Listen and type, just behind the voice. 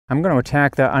I'm going to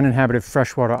attack that uninhabited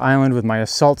freshwater island with my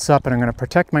assault sup, and I'm going to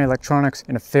protect my electronics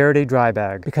in a Faraday dry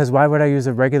bag. Because why would I use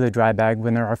a regular dry bag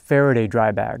when there are Faraday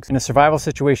dry bags? In a survival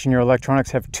situation, your electronics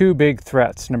have two big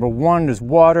threats. Number one is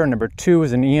water, number two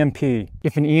is an EMP.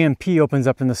 If an EMP opens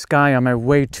up in the sky on my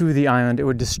way to the island, it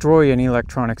would destroy any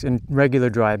electronics in regular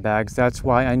dry bags. That's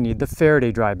why I need the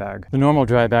Faraday dry bag. The normal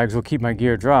dry bags will keep my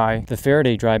gear dry. The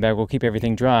Faraday dry bag will keep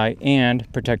everything dry and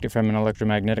protect it from an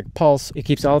electromagnetic pulse. It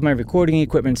keeps all of my recording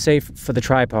equipment safe for the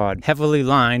tripod. Heavily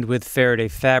lined with Faraday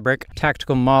fabric,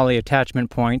 tactical MOLLE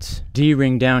attachment points,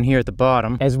 D-ring down here at the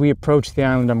bottom. As we approach the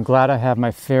island, I'm glad I have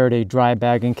my Faraday dry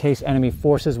bag in case enemy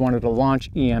forces wanted to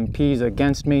launch EMPs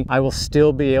against me. I will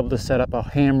still be able to set up a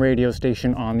ham radio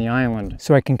station on the island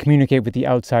so I can communicate with the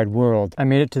outside world. I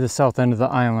made it to the south end of the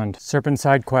island. Serpent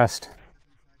side quest.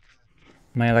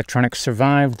 My electronics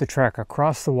survived the trek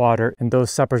across the water, and those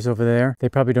suppers over there, they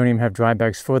probably don't even have dry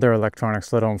bags for their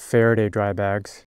electronics, let alone Faraday dry bags.